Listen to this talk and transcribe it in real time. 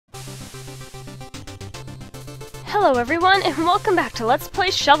Hello everyone, and welcome back to Let's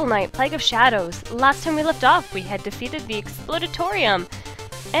Play Shovel Knight, Plague of Shadows. Last time we left off, we had defeated the Explodatorium,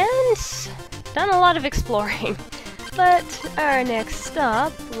 and done a lot of exploring. But our next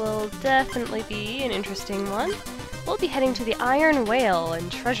stop will definitely be an interesting one. We'll be heading to the Iron Whale and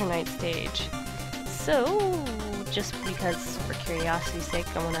Treasure Knight stage. So, just because, for curiosity's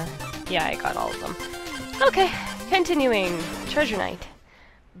sake, I wanna... Yeah, I got all of them. Okay, continuing. Treasure Knight.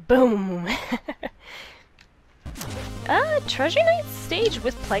 Boom! Treasure Knight stage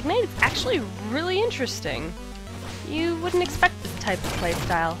with Plague Knight is actually really interesting. You wouldn't expect this type of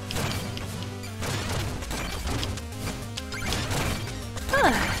playstyle.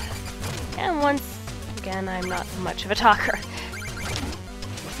 And once again, I'm not much of a talker.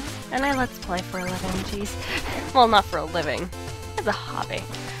 And I let's play for a living, jeez. Well, not for a living. As a hobby.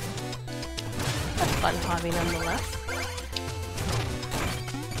 A fun hobby nonetheless.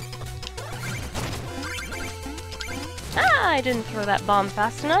 Ah, I didn't throw that bomb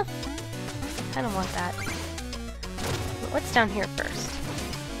fast enough. I don't want that. But what's down here first?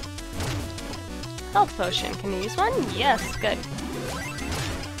 Health potion. Can you use one? Yes, good.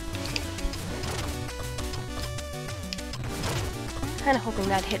 Kinda hoping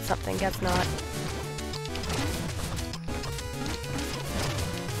that hit something, guess not.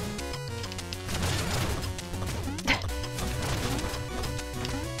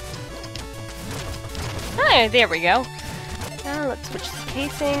 Hi, there we go. Now let's switch the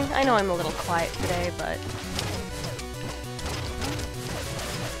casing. I know I'm a little quiet today, but...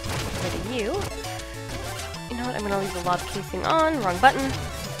 Rid of you. You know what, I'm gonna leave the lob casing on. Wrong button.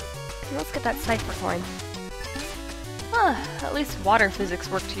 And let's get that cipher coin. Ah, at least water physics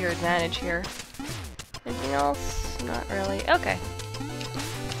work to your advantage here. Anything else? Not really. Okay.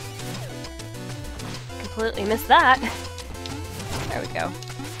 Completely missed that. There we go.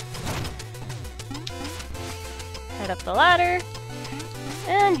 Head up the ladder.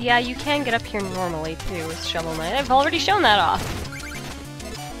 And yeah, you can get up here normally too with Shovel Knight. I've already shown that off.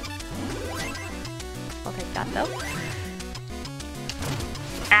 I'll take that though.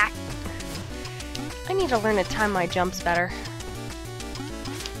 Ah! I need to learn to time my jumps better.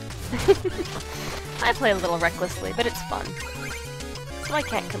 I play a little recklessly, but it's fun. So I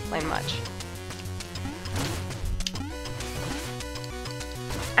can't complain much.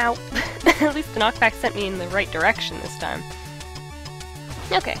 Ow. At least the knockback sent me in the right direction this time.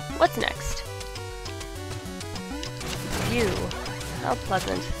 Okay, what's next? You. How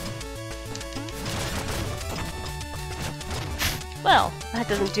pleasant. Well, that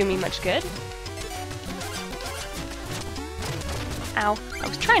doesn't do me much good. Ow. I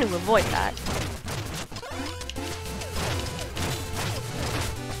was trying to avoid that.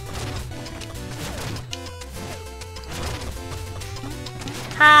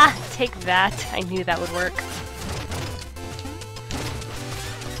 Ha! Take that. I knew that would work.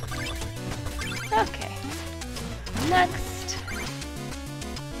 Okay. Next.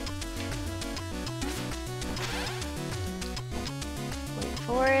 Wait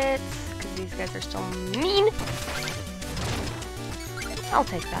for it, because these guys are still mean. I'll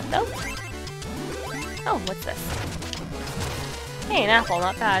take that, though. Oh, what's this? Hey, an apple,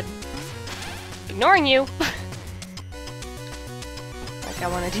 not bad. Ignoring you! I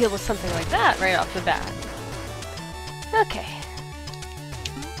want to deal with something like that right off the bat. Okay.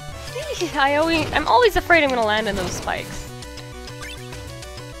 I'm always afraid I'm going to land in those spikes.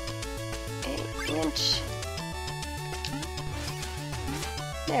 8-inch.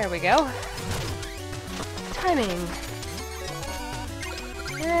 There we go. Timing.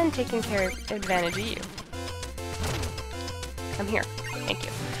 And taking advantage of you. Come here. Thank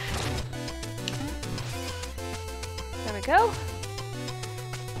you. There we go.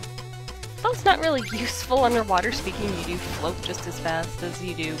 Though it's not really useful underwater, speaking, you do float just as fast as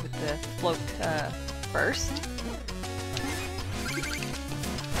you do with the float burst.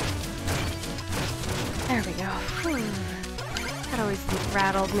 There we go. Whew. That always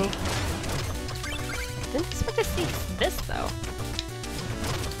rattled me. Didn't expect to see this, though.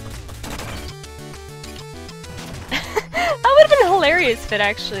 That would have been hilarious if it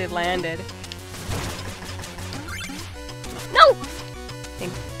actually landed. No!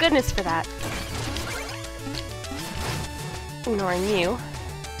 Thank goodness for that. Ignoring you.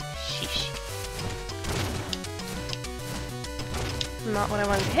 Sheesh. Not what I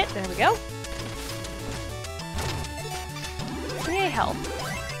wanted to hit. There we go. Yay, help.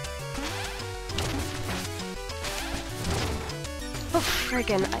 Oh,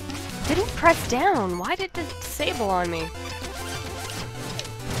 friggin'. I didn't press down. Why did it disable on me?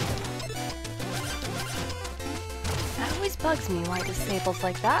 That always bugs me why it disables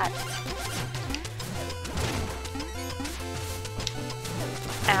like that.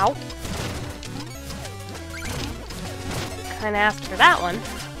 Ow. Kinda asked for that one.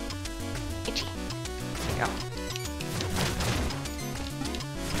 Itchy. There you go.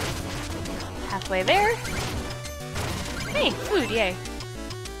 Halfway there. Hey, food, yay.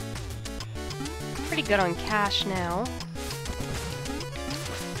 Pretty good on cash now.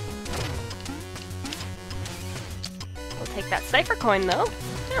 We'll take that cipher coin though,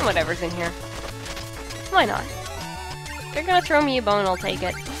 and whatever's in here. Why not? If you're gonna throw me a bone, I'll take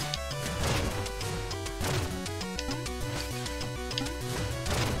it.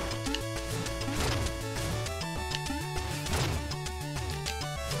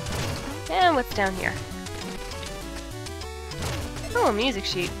 And what's down here? Oh, a music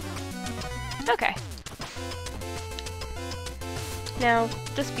sheet. Okay. Now,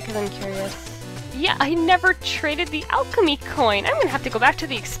 just because I'm curious... Yeah, I never traded the alchemy coin! I'm gonna have to go back to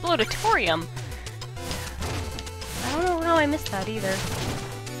the Explodatorium! I don't know how I missed that either.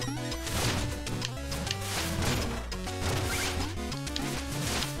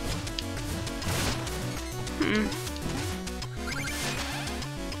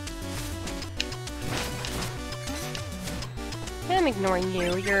 I'm ignoring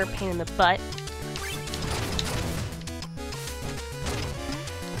you, you're a pain in the butt.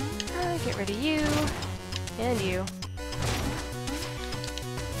 Get rid of you, and you,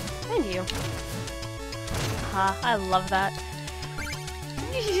 and you. Ha, I love that.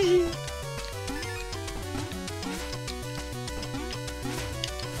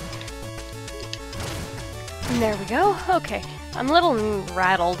 And there we go. Okay, I'm a little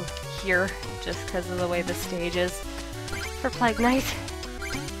rattled here, just because of the way the stage is for Plague Knight.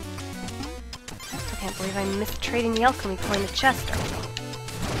 I can't believe I missed trading the alchemy coin to Chester.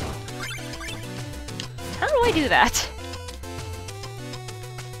 How do I do that?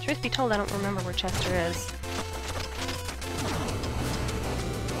 Truth be told, I don't remember where Chester is.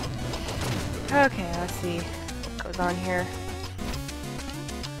 Okay, let's see what goes on here.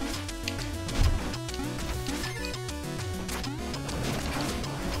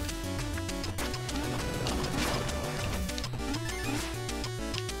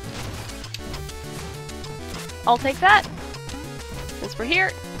 I'll take that, since we're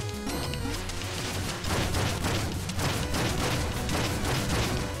here.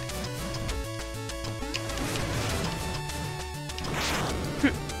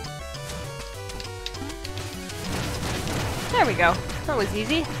 There we go. That was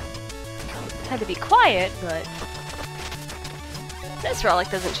easy. Had to be quiet, but this relic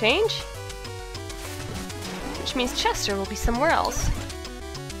doesn't change. Which means Chester will be somewhere else.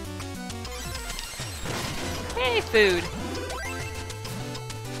 Hey, food!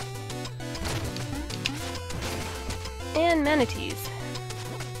 And manatees.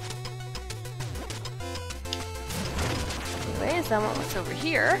 Anyways, I want what's over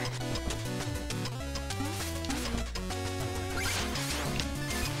here.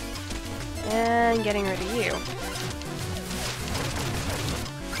 And getting rid of you.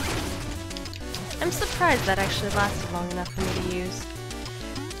 I'm surprised that actually lasted long enough for me to use.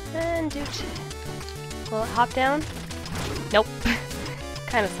 And will it hop down? Nope.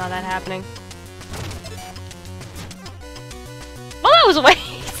 Kinda saw that happening. Well, that was a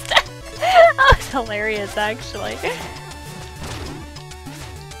waste! That was hilarious, actually.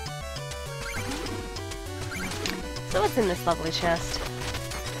 So what's in this lovely chest?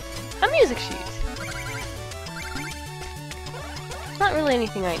 A music sheet. Not really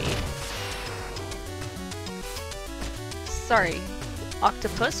anything I need. Sorry,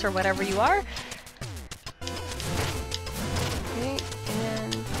 octopus or whatever you are. Okay,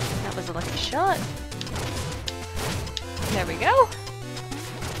 and that was a lucky shot. There we go.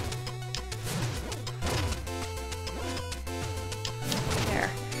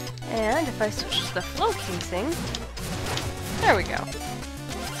 There. And if I switch to the flow casing, there we go.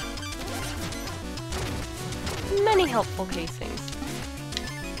 Many helpful casings.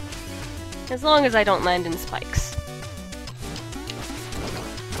 As long as I don't land in spikes.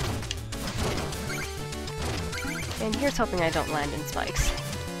 And here's hoping I don't land in spikes.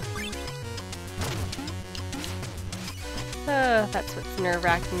 That's what's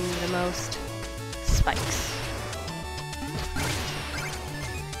nerve-wracking me the most. Spikes.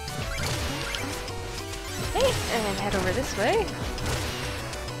 Okay, and head over this way.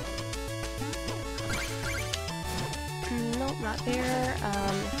 Nope, not there.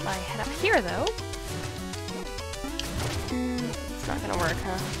 If I head up here, though... it's not gonna work,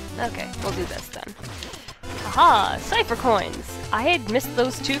 huh? Okay, we'll do this then. Haha! Cipher coins! I had missed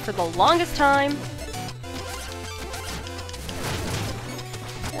those two for the longest time.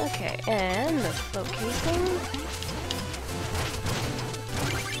 Okay, and the float casing.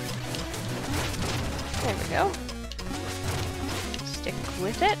 There we go. Stick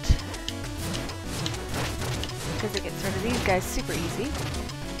with it. Because it gets rid of these guys super easy.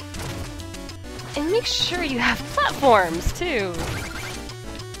 And make sure you have platforms, too!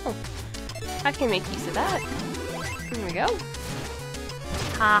 Oh, I can make use of that. There we go.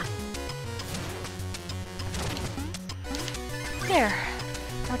 Ha! There.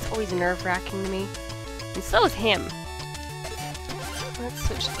 That's always nerve-wracking to me. And so is him. Let's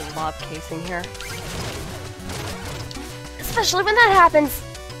switch to the lob casing here. Especially when that happens!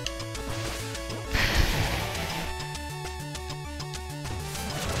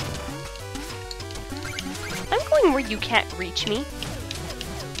 I'm going where you can't reach me.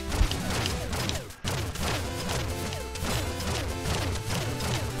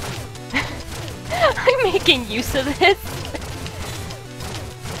 I'm making use of this.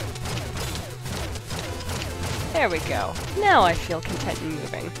 There we go. Now I feel content in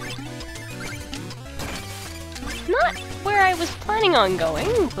moving. Not where I was planning on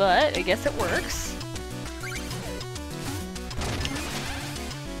going, but I guess it works.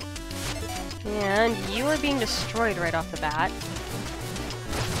 And you are being destroyed right off the bat.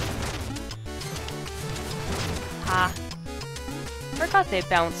 Ha. Forgot they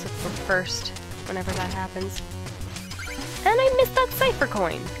bounce first whenever that happens. And I missed that cipher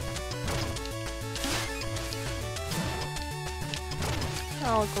coin.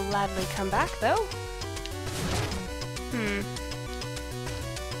 I'll gladly come back, though.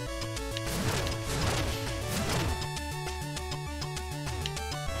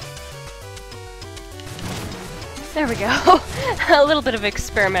 There we go. A little bit of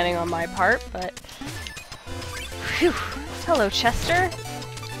experimenting on my part, but... Phew. Hello, Chester.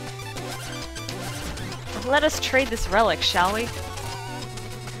 Let us trade this relic, shall we?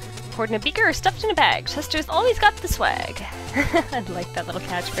 Poured in a beaker or stuffed in a bag. Chester's always got the swag. I like that little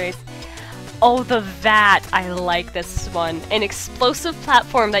catchphrase. Oh, the VAT! I like this one. An explosive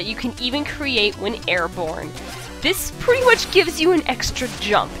platform that you can even create when airborne. This pretty much gives you an extra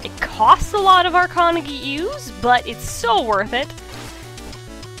jump. It costs a lot of Arcana to use, but it's so worth it.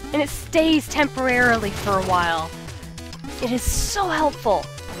 And it stays temporarily for a while. It is so helpful.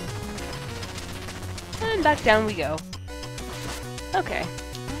 And back down we go. Okay.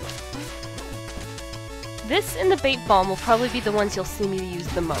 This and the bait bomb will probably be the ones you'll see me use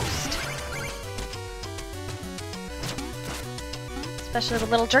the most. Especially the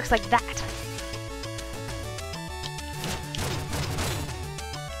little jerks like that.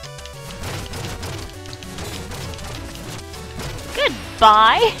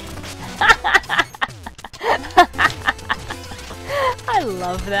 Goodbye! I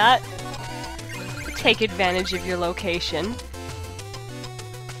love that. Take advantage of your location.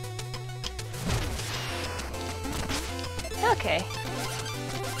 Okay.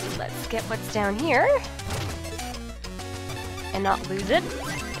 Let's get what's down here. And not lose it.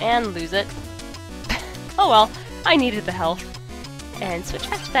 And lose it. Oh well, I needed the health. And switch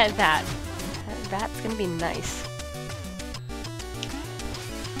back to that VAT. That's gonna be nice.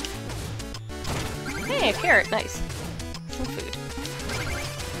 Hey, a carrot, nice. Some food.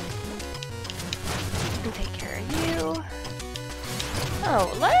 And take care of you.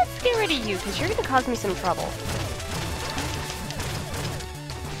 Oh, let's get rid of you, because you're gonna cause me some trouble.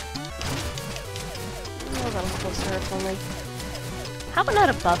 A little closer, if only. How about not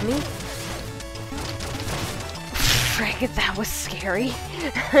above me? Frick, that was scary.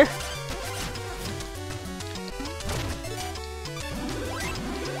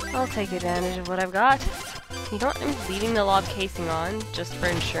 I'll take advantage of what I've got. You know what? I'm leaving the lob casing on, just for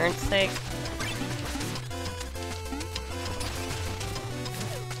insurance sake.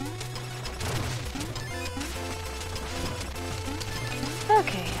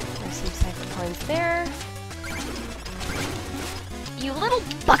 Okay, there's some cipher coins there. You little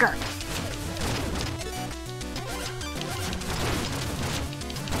bugger!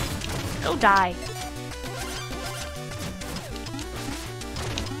 Go die.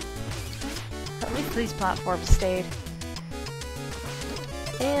 At least these platforms stayed.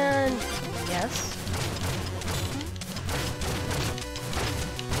 And yes.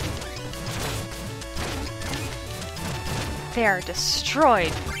 They are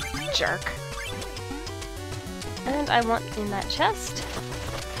destroyed, jerk. And I want in that chest.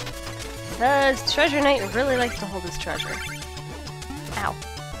 Because Treasure Knight really likes to hold his treasure. Ow.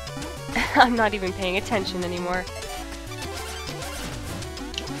 I'm not even paying attention anymore.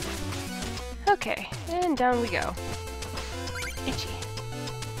 Okay, and down we go. Itchy.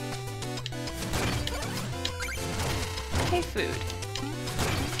 Okay, food.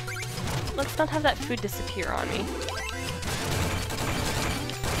 Let's not have that food disappear on me.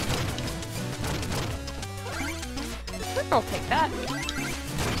 I'll take that.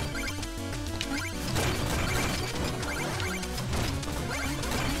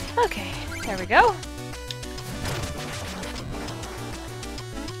 Okay, there we go.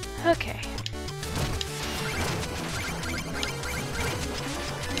 Okay.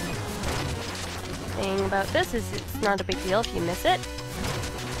 Thing about this is it's not a big deal if you miss it.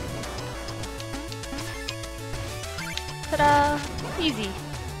 Ta-da! Easy.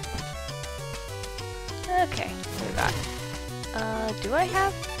 Okay, what we got? Do I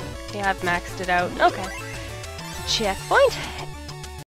have? Yeah, I've maxed it out. Okay. Checkpoint.